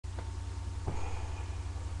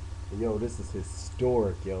Yo, this is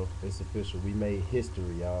historic, yo. It's official. We made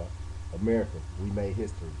history, y'all. America, we made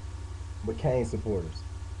history. McCain supporters,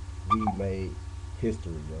 we made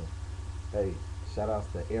history, yo. Hey, shout outs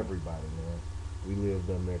to everybody, man. We lived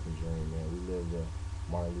the American dream, man. We lived the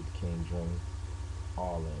Martin Luther King dream.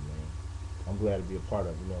 All that, man. I'm glad to be a part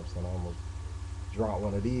of it, you know what I'm saying? I almost dropped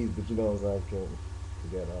one of these, but you know what I'm saying?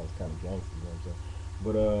 Cause I was kind of gangster, you know what I'm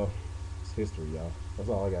saying? But it's history, y'all. That's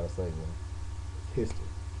all I gotta say, man. It's history.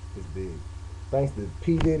 It's big. Thanks to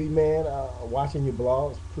P Diddy, man. Watching your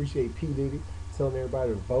blogs. Appreciate P Diddy telling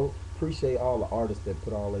everybody to vote. Appreciate all the artists that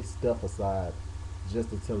put all their stuff aside just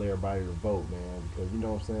to tell everybody to vote, man. Because you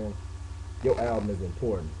know what I'm saying. Your album is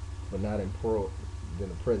important, but not important than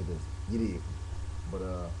the president's. You did. But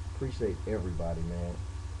appreciate everybody, man.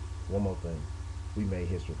 One more thing. We made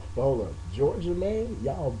history. But hold up. Georgia, man,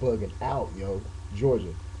 y'all bugging out, yo.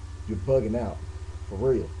 Georgia, you're bugging out. For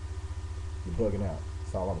real. You're bugging out.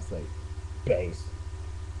 That's all I'm gonna say. Base.